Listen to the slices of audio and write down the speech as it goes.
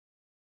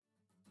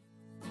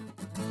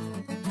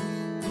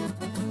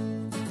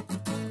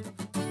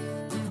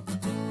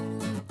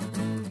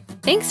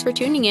Thanks for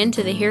tuning in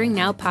to the Hearing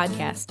Now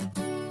podcast,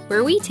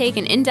 where we take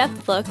an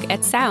in-depth look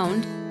at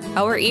sound,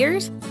 our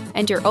ears,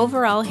 and your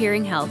overall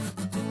hearing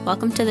health.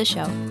 Welcome to the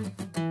show.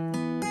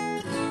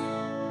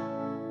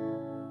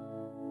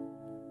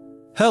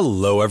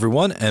 Hello,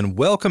 everyone, and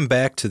welcome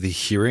back to the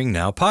Hearing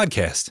Now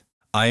podcast.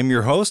 I am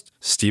your host,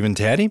 Stephen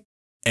Taddy,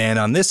 and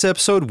on this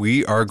episode,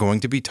 we are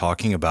going to be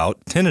talking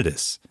about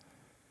tinnitus.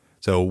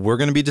 So we're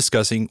going to be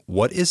discussing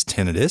what is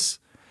tinnitus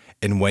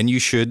and when you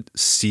should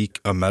seek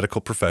a medical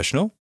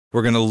professional.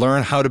 We're going to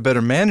learn how to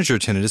better manage your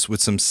tinnitus with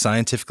some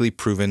scientifically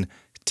proven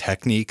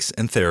techniques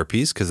and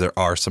therapies, because there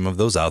are some of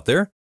those out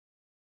there.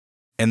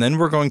 And then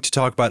we're going to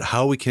talk about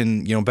how we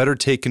can, better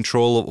take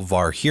control of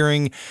our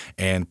hearing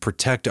and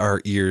protect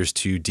our ears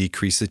to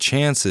decrease the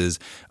chances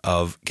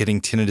of getting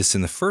tinnitus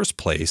in the first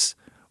place,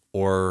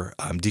 or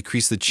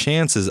decrease the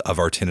chances of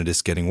our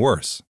tinnitus getting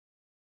worse.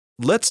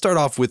 Let's start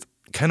off with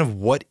kind of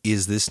what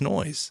is this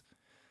noise?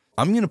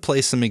 I'm going to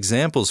play some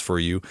examples for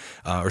you,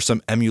 or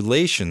some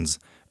emulations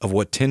of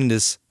what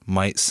tinnitus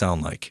might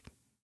sound like.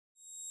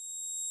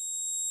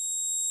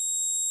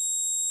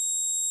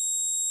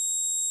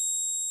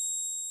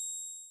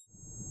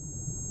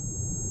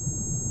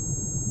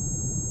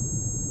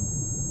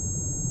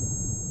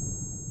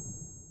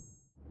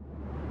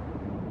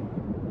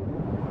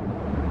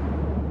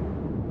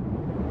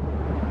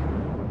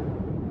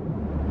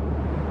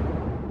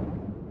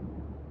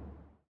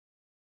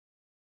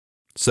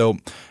 So,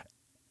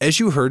 as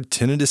you heard,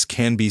 tinnitus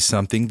can be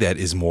something that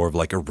is more of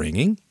like a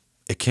ringing.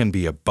 It can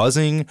be a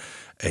buzzing,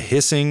 a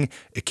hissing.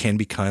 It can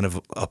be kind of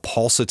a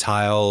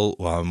pulsatile,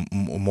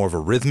 more of a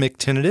rhythmic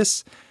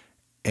tinnitus.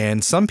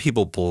 And some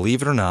people,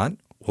 believe it or not,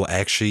 will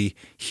actually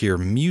hear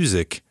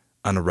music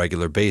on a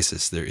regular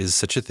basis. There is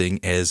such a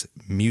thing as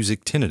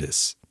music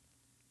tinnitus.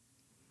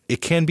 It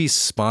can be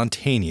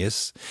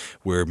spontaneous,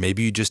 where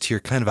maybe you just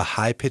hear kind of a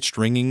high-pitched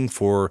ringing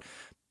for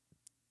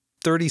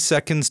 30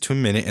 seconds to a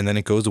minute, and then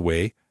it goes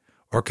away,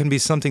 or it can be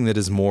something that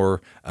is more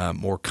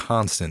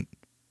constant.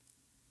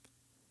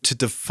 To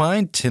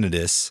define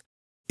tinnitus,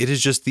 it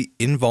is just the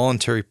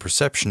involuntary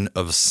perception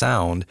of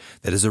sound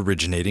that is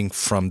originating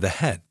from the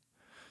head.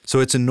 So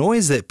it's a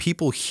noise that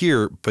people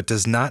hear but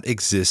does not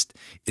exist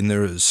in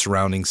their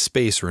surrounding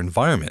space or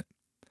environment.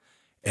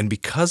 And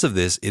because of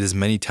this, it is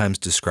many times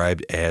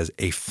described as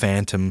a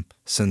phantom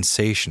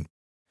sensation.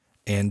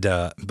 And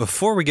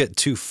before we get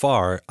too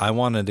far, I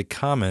wanted to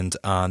comment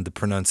on the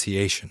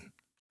pronunciation.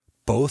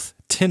 Both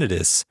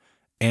tinnitus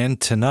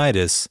and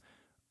tinnitus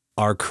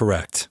are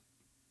correct.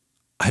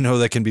 I know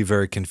that can be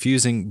very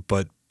confusing,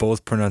 but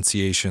both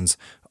pronunciations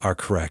are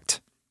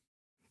correct.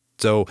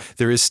 So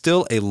there is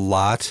still a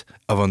lot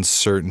of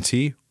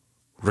uncertainty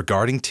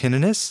regarding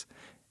tinnitus,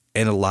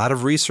 and a lot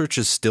of research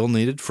is still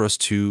needed for us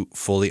to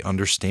fully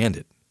understand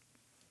it.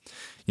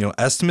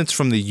 Estimates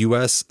from the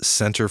U.S.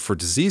 Center for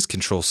Disease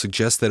Control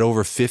suggest that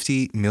over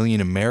 50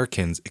 million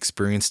Americans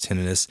experience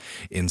tinnitus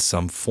in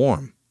some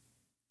form.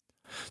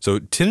 So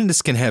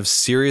tinnitus can have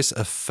serious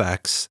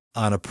effects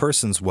on a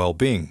person's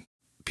well-being.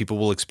 People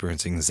will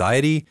experience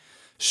anxiety,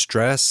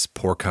 stress,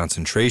 poor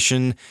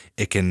concentration.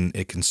 It can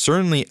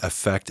certainly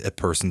affect a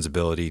person's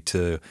ability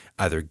to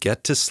either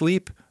get to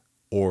sleep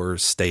or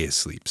stay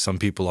asleep. Some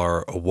people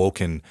are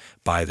awoken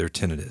by their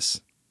tinnitus.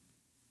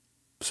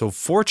 So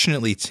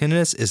fortunately,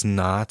 tinnitus is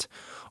not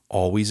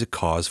always a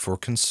cause for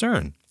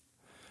concern.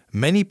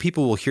 Many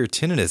people will hear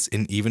tinnitus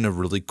in even a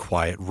really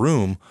quiet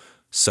room,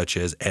 such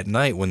as at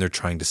night when they're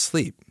trying to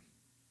sleep.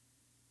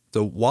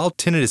 So while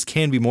tinnitus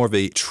can be more of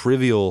a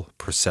trivial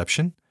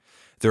perception,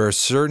 there are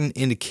certain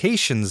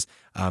indications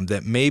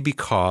that may be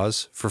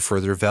cause for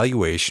further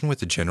evaluation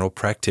with a general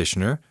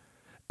practitioner,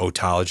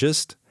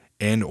 otologist,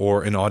 and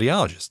or an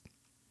audiologist.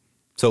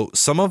 So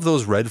some of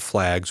those red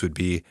flags would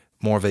be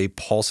more of a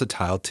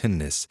pulsatile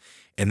tinnitus,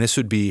 and this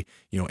would be,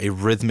 a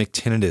rhythmic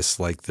tinnitus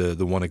like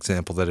the one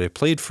example that I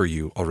played for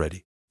you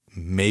already.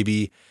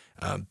 Maybe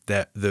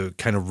that the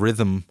kind of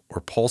rhythm or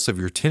pulse of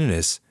your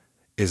tinnitus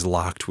is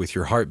locked with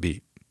your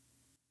heartbeat.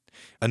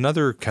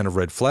 Another kind of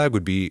red flag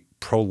would be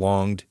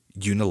prolonged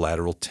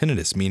unilateral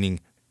tinnitus,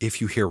 meaning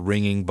if you hear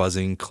ringing,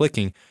 buzzing,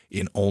 clicking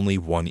in only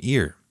one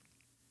ear.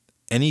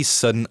 Any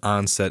sudden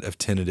onset of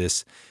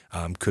tinnitus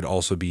could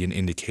also be an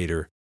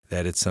indicator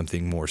that it's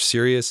something more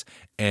serious,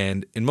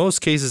 and in most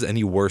cases,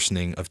 any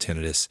worsening of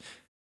tinnitus,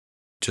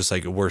 just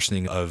like a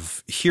worsening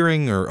of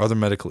hearing or other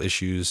medical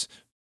issues,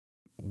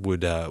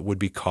 would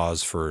be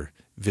cause for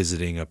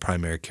visiting a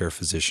primary care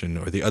physician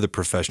or the other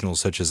professionals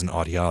such as an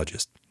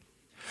audiologist.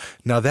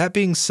 Now, that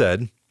being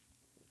said,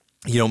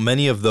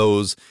 many of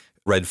those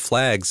red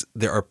flags,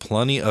 there are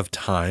plenty of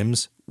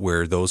times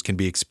where those can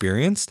be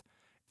experienced,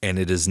 and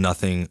it is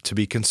nothing to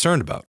be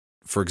concerned about.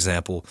 For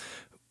example,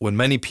 when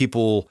many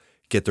people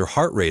get their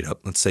heart rate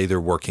up, let's say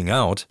they're working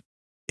out,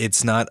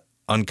 it's not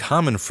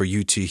uncommon for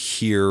you to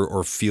hear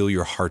or feel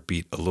your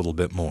heartbeat a little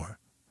bit more.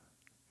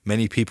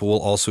 Many people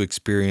will also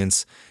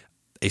experience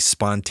a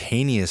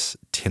spontaneous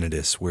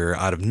tinnitus where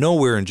out of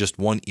nowhere in just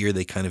one ear,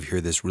 they kind of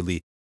hear this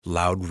really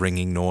loud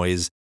ringing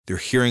noise. Their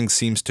hearing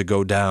seems to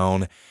go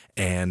down,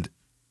 and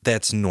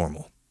that's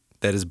normal.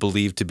 that is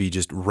believed to be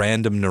just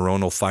random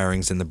neuronal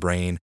firings in the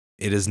brain.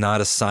 It is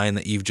not a sign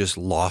that you've just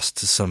lost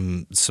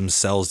some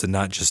cells, did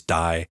not just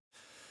die.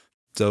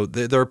 So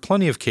there are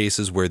plenty of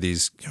cases where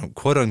these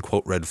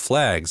quote-unquote red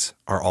flags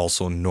are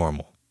also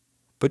normal.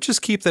 But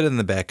just keep that in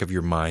the back of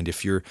your mind.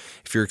 If you're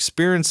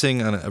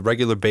experiencing on a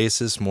regular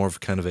basis more of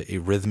kind of a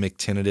rhythmic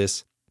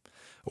tinnitus,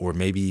 or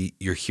maybe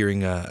you're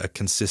hearing a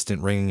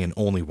consistent ringing in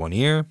only one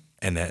ear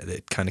and that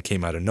it kind of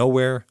came out of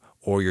nowhere,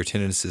 or your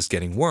tinnitus is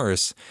getting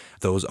worse,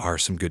 those are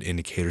some good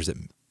indicators that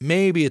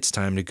maybe it's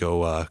time to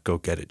go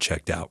get it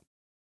checked out.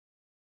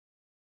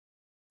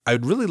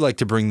 I'd really like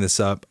to bring this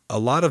up. A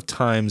lot of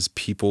times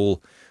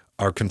people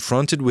are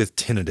confronted with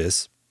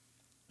tinnitus,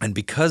 and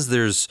because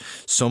there's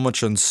so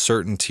much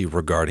uncertainty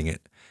regarding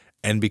it,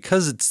 and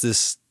because it's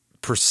this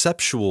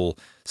perceptual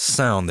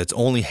sound that's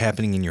only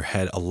happening in your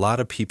head, a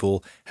lot of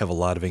people have a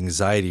lot of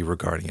anxiety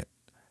regarding it.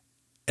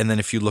 And then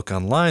if you look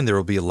online, there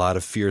will be a lot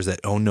of fears that,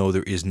 oh no,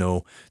 there's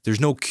no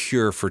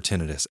cure for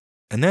tinnitus.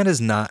 And that is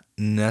not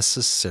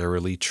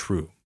necessarily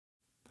true.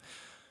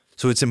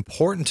 So it's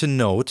important to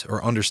note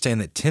or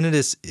understand that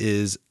tinnitus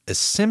is a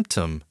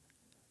symptom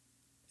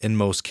in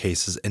most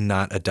cases and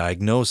not a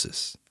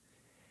diagnosis.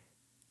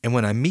 And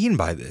what I mean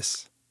by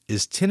this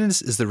is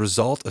tinnitus is the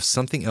result of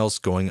something else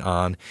going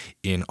on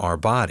in our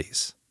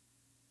bodies.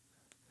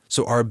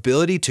 So our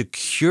ability to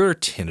cure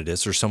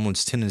tinnitus or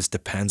someone's tinnitus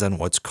depends on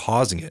what's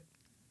causing it.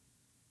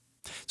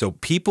 So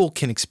people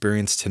can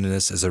experience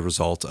tinnitus as a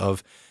result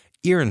of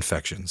ear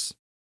infections.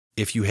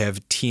 If you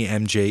have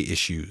TMJ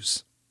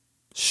issues,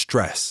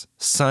 stress,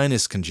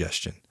 sinus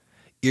congestion,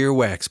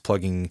 earwax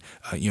plugging,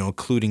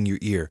 occluding your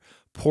ear,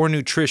 poor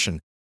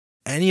nutrition,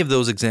 any of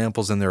those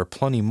examples, and there are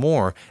plenty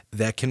more,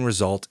 that can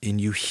result in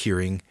you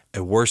hearing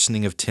a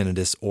worsening of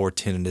tinnitus or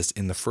tinnitus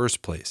in the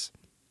first place.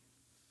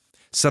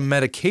 Some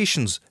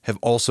medications have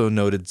also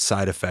noted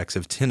side effects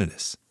of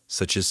tinnitus,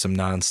 such as some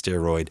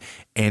non-steroid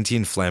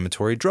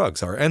anti-inflammatory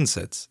drugs, or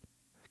NSAIDs.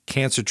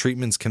 Cancer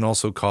treatments can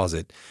also cause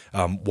it.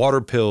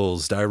 Water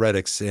pills,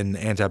 diuretics, and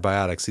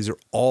antibiotics, these are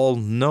all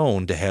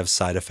known to have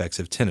side effects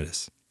of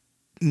tinnitus.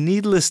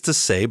 Needless to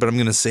say, but I'm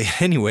going to say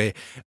it anyway,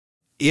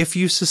 if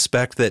you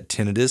suspect that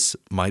tinnitus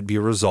might be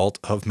a result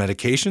of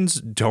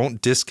medications,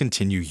 don't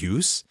discontinue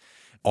use.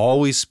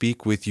 Always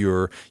speak with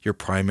your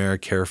primary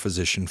care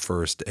physician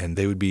first, and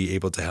they would be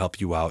able to help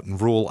you out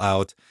and rule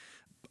out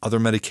other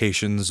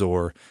medications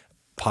or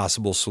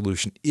possible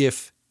solution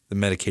if the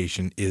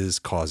medication is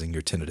causing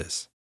your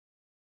tinnitus.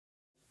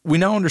 We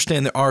now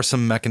understand there are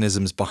some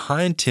mechanisms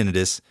behind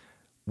tinnitus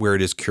where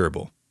it is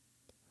curable.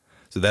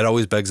 So that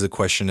always begs the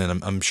question,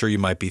 and I'm sure you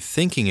might be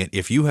thinking it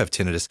if you have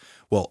tinnitus,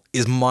 well,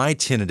 is my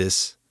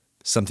tinnitus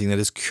something that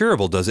is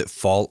curable? Does it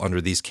fall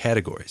under these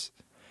categories?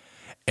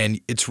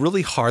 And it's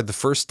really hard. The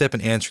first step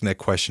in answering that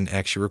question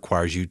actually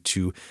requires you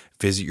to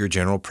visit your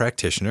general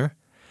practitioner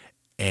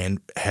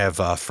and have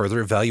further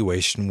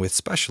evaluation with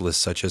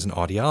specialists such as an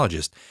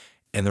audiologist.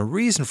 And the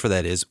reason for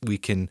that is we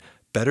can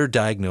better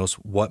diagnose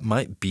what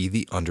might be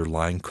the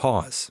underlying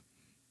cause.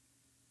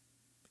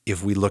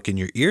 If we look in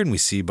your ear and we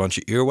see a bunch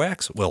of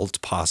earwax, well, it's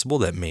possible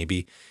that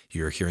maybe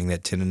you're hearing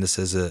that tinnitus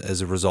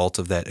as a result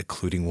of that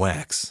occluding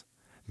wax.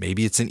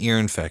 Maybe it's an ear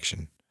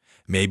infection.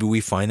 Maybe we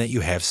find that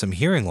you have some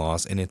hearing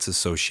loss and it's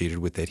associated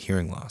with that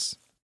hearing loss.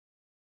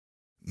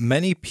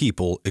 Many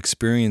people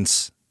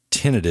experience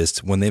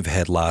tinnitus when they've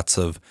had lots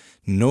of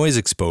noise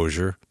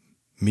exposure,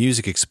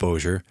 music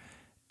exposure,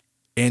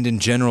 and in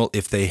general,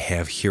 if they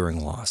have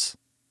hearing loss.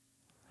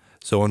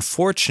 So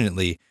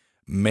unfortunately,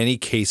 many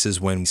cases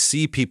when we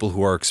see people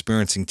who are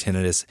experiencing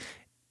tinnitus,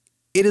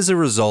 it is a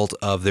result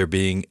of there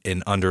being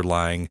an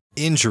underlying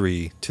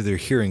injury to their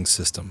hearing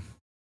system.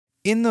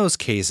 In those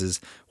cases,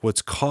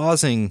 what's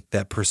causing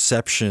that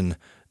perception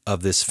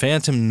of this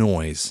phantom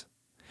noise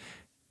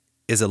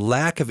is a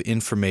lack of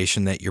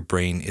information that your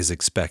brain is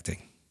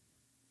expecting.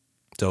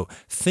 So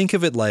think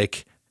of it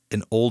like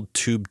an old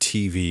tube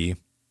TV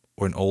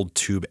or an old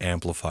tube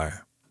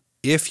amplifier.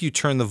 If you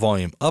turn the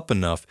volume up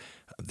enough,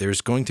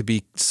 there's going to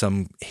be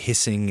some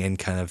hissing and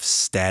kind of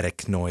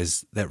static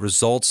noise that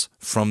results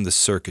from the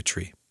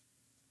circuitry.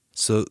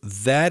 So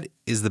that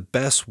is the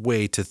best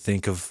way to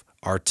think of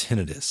our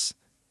tinnitus.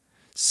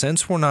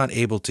 Since we're not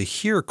able to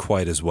hear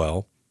quite as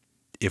well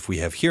if we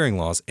have hearing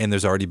loss, and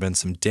there's already been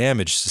some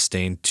damage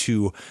sustained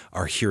to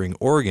our hearing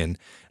organ,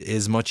 it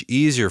is much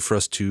easier for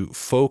us to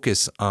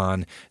focus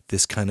on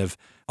this kind of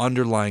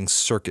underlying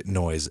circuit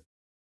noise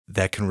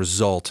that can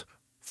result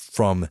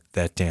from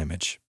that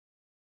damage.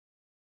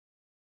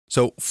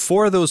 So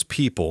for those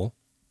people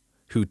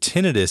who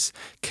tinnitus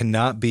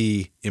cannot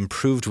be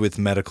improved with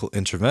medical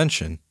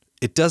intervention,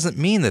 it doesn't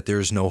mean that there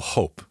is no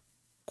hope.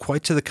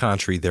 Quite to the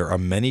contrary, there are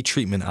many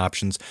treatment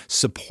options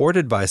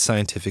supported by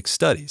scientific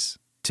studies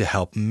to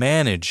help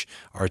manage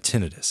our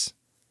tinnitus.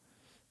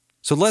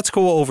 So let's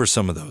go over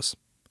some of those.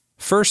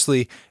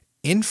 Firstly,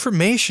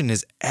 information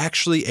is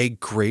actually a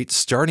great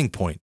starting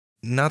point.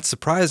 Not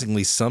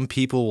surprisingly, some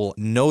people will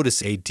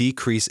notice a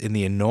decrease in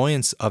the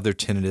annoyance of their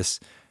tinnitus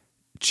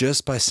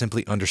just by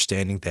simply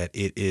understanding that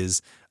it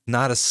is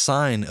not a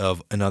sign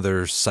of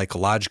another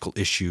psychological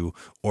issue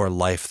or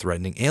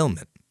life-threatening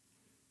ailment.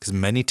 Because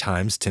many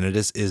times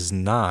tinnitus is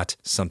not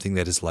something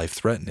that is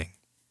life-threatening.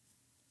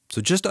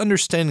 So just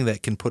understanding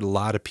that can put a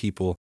lot of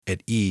people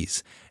at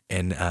ease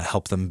and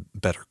help them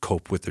better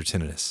cope with their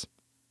tinnitus.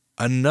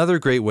 Another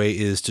great way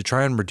is to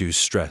try and reduce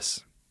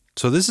stress.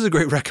 So this is a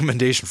great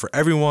recommendation for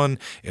everyone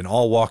in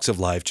all walks of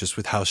life, just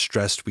with how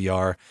stressed we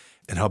are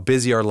and how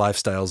busy our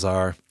lifestyles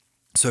are.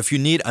 So if you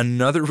need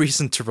another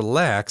reason to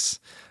relax,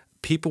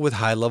 people with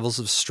high levels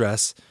of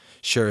stress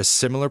share a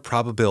similar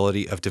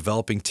probability of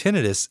developing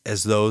tinnitus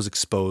as those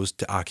exposed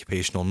to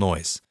occupational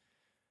noise.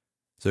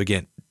 So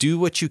again, do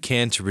what you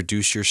can to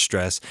reduce your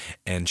stress,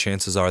 and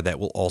chances are that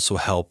will also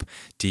help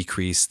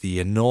decrease the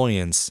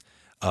annoyance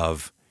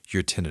of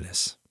your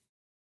tinnitus.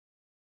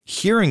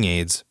 Hearing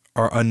aids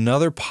are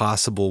another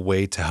possible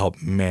way to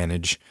help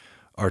manage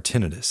our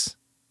tinnitus.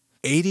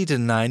 80 to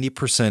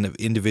 90% of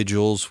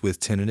individuals with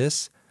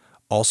tinnitus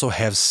also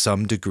have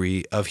some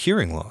degree of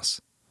hearing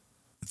loss.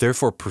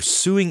 Therefore,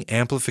 pursuing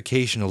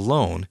amplification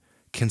alone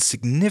can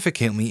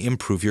significantly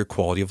improve your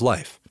quality of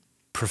life.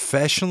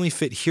 Professionally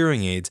fit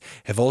hearing aids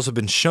have also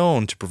been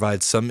shown to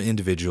provide some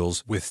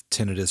individuals with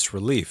tinnitus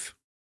relief.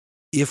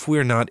 If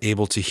we're not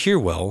able to hear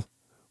well,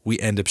 we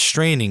end up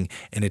straining,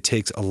 and it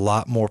takes a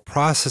lot more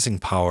processing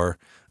power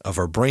of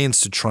our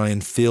brains to try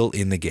and fill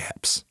in the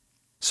gaps.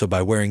 So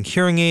by wearing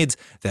hearing aids,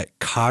 that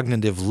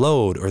cognitive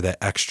load or that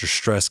extra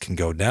stress can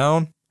go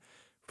down,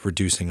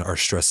 reducing our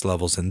stress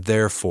levels and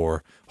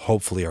therefore,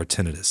 hopefully, our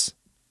tinnitus.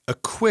 A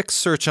quick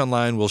search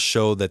online will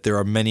show that there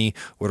are many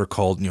what are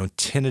called,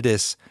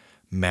 tinnitus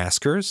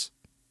maskers.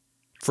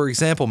 For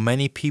example,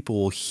 many people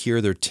will hear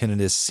their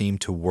tinnitus seem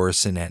to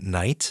worsen at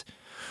night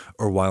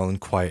or while in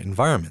quiet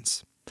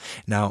environments.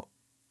 Now,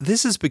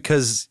 this is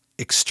because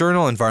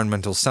external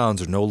environmental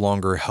sounds are no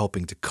longer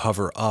helping to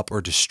cover up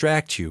or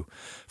distract you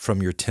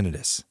from your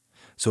tinnitus.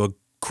 So a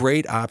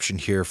great option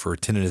here for a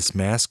tinnitus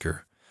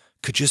masker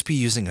could just be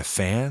using a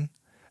fan,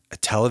 a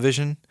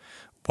television,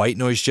 white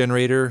noise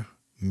generator,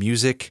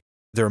 music.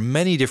 There are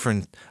many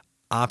different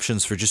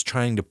options for just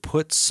trying to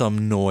put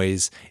some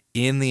noise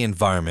in the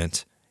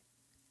environment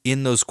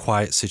in those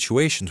quiet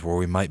situations where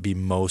we might be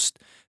most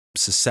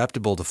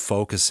susceptible to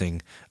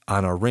focusing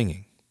on our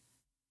ringing.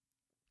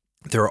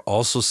 There are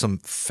also some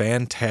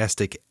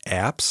fantastic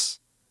apps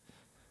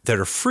that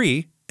are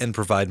free and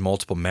provide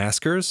multiple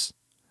maskers.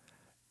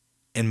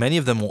 And many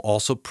of them will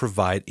also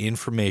provide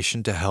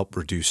information to help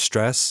reduce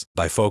stress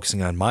by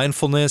focusing on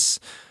mindfulness,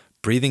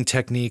 breathing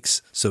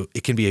techniques. So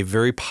it can be a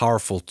very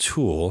powerful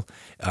tool.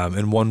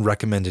 And one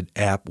recommended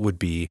app would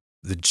be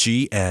the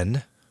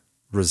GN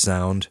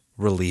Resound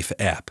Relief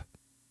app.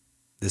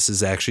 This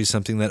is actually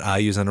something that I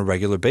use on a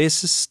regular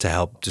basis to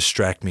help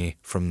distract me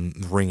from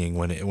ringing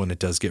when it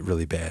does get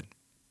really bad.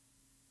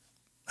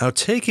 Now,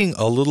 taking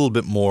a little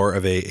bit more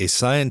of a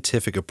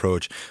scientific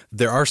approach,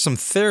 there are some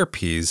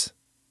therapies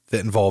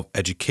that involve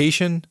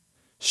education,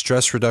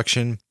 stress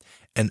reduction,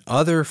 and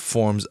other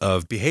forms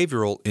of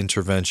behavioral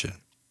intervention.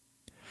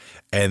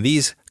 And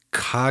these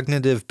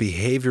cognitive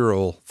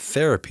behavioral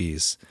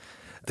therapies,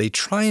 they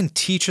try and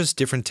teach us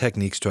different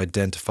techniques to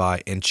identify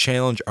and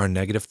challenge our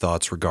negative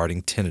thoughts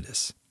regarding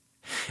tinnitus.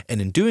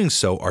 And in doing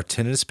so, our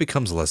tinnitus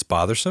becomes less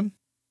bothersome,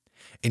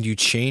 and you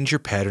change your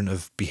pattern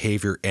of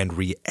behavior and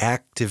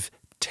reactive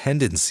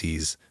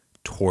tendencies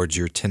towards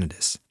your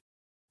tinnitus.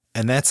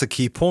 And that's a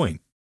key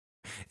point.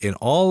 In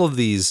all of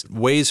these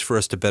ways for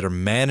us to better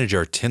manage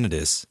our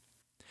tinnitus,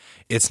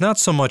 it's not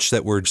so much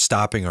that we're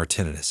stopping our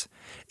tinnitus.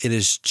 It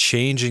is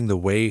changing the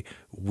way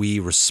we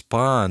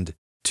respond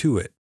to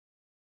it.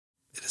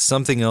 It is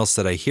something else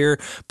that I hear,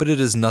 but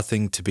it is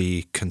nothing to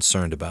be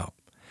concerned about.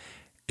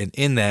 And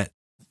in that,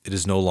 it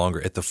is no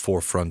longer at the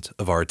forefront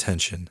of our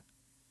attention.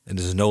 It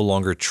is no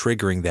longer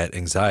triggering that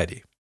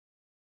anxiety.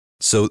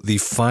 So the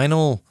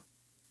final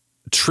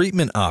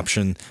treatment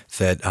option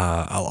that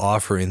I'll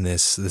offer in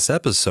this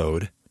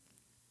episode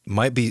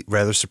might be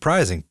rather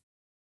surprising.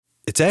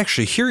 It's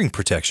actually hearing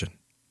protection.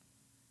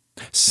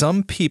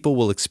 Some people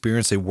will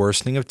experience a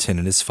worsening of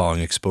tinnitus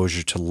following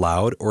exposure to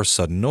loud or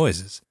sudden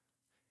noises.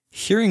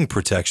 Hearing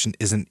protection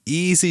is an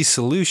easy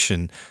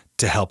solution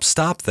to help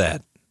stop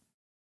that.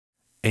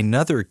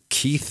 Another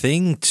key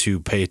thing to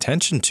pay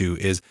attention to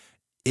is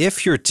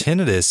if your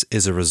tinnitus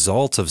is a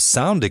result of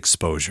sound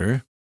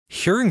exposure,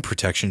 hearing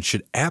protection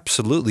should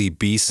absolutely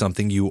be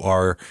something you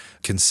are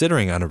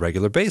considering on a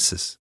regular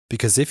basis.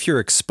 Because if you're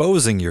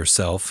exposing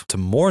yourself to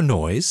more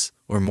noise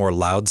or more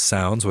loud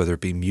sounds, whether it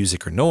be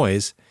music or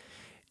noise,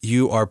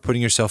 you are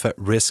putting yourself at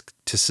risk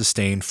to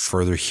sustain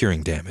further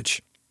hearing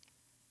damage.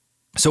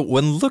 So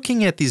when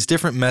looking at these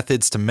different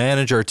methods to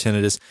manage our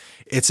tinnitus,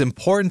 it's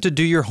important to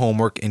do your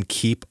homework and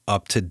keep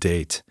up to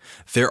date.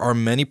 There are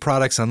many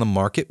products on the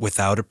market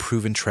without a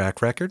proven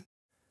track record.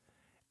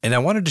 And I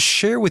wanted to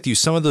share with you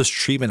some of those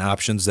treatment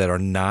options that are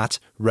not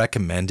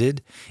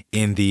recommended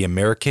in the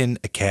American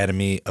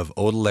Academy of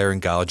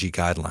Otolaryngology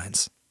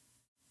guidelines.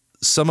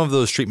 Some of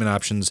those treatment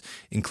options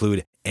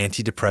include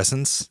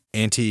antidepressants,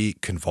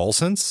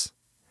 anticonvulsants,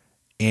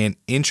 and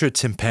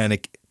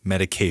intratympanic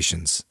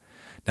medications.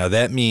 Now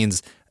that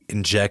means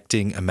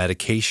injecting a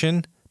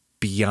medication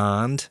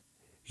beyond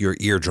your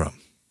eardrum.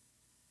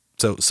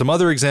 So some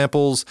other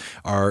examples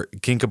are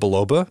ginkgo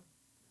biloba,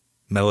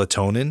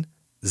 melatonin,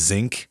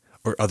 zinc,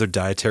 or other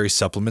dietary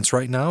supplements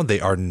right now. They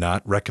are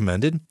not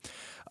recommended.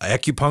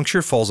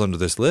 Acupuncture falls under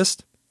this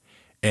list,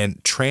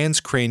 and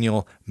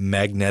transcranial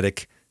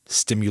magnetic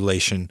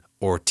stimulation,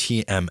 or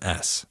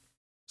TMS.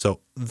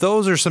 So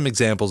those are some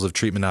examples of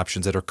treatment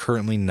options that are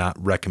currently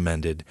not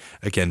recommended,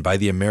 again, by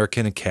the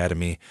American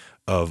Academy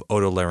of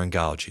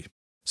Otolaryngology.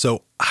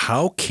 So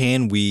how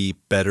can we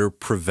better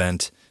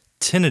prevent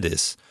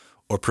tinnitus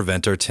or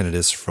prevent our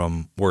tinnitus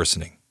from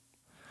worsening?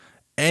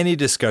 Any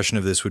discussion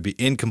of this would be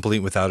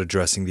incomplete without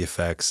addressing the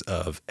effects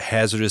of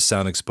hazardous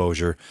sound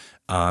exposure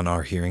on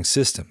our hearing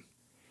system.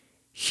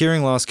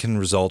 Hearing loss can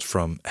result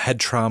from head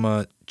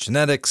trauma,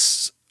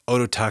 genetics,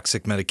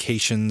 ototoxic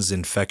medications,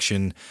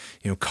 infection,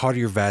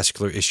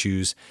 cardiovascular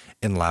issues,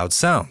 and loud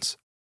sounds.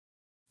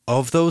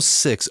 Of those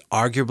 6,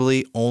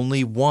 arguably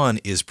only one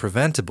is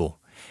preventable,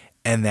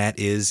 and that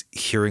is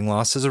hearing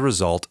loss as a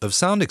result of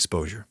sound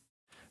exposure.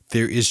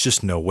 There is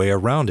just no way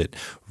around it.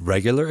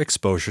 Regular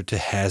exposure to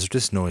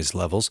hazardous noise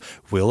levels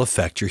will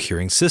affect your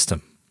hearing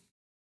system.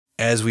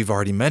 As we've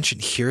already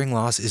mentioned, hearing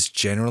loss is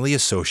generally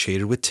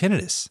associated with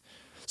tinnitus.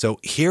 So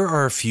here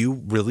are a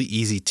few really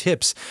easy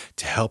tips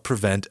to help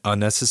prevent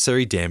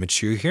unnecessary damage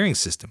to your hearing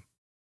system.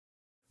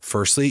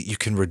 Firstly, you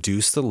can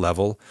reduce the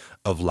level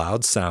of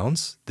loud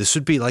sounds. This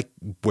would be like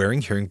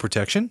wearing hearing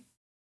protection.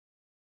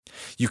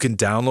 You can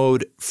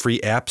download free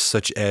apps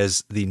such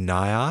as the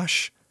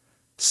NIOSH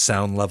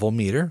sound level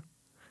meter,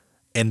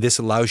 and this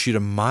allows you to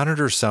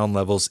monitor sound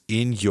levels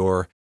in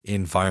your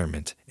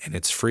environment. And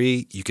it's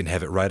free. You can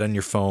have it right on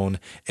your phone,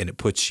 and it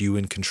puts you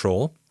in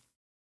control.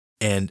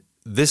 And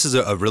this is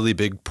a really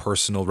big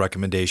personal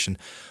recommendation.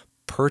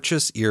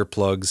 Purchase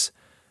earplugs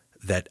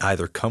that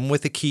either come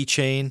with a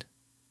keychain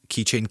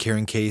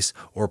carrying case,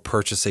 or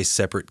purchase a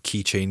separate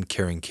keychain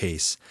carrying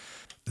case.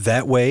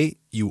 That way,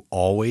 you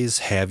always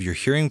have your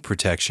hearing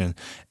protection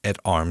at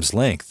arm's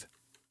length.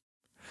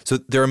 So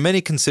there are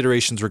many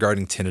considerations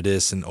regarding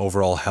tinnitus and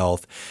overall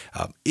health.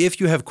 If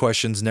you have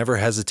questions, never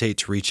hesitate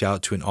to reach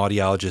out to an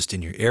audiologist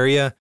in your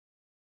area.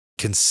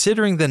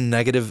 Considering the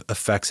negative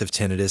effects of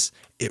tinnitus,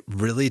 it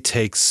really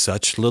takes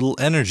such little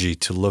energy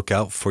to look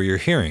out for your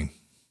hearing.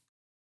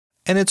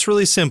 And it's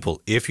really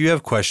simple. If you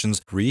have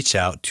questions, reach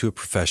out to a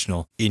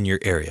professional in your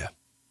area.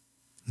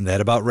 And that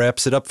about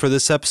wraps it up for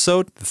this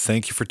episode.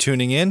 Thank you for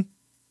tuning in,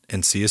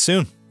 and see you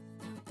soon.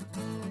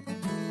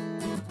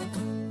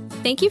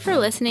 Thank you for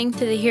listening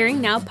to the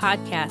Hearing Now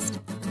podcast,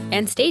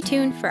 and stay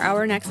tuned for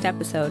our next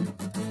episode.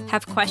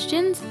 Have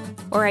questions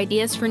or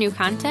ideas for new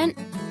content?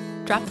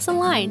 Drop us a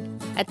line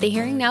at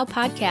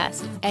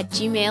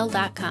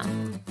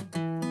thehearingnowpodcast@gmail.com.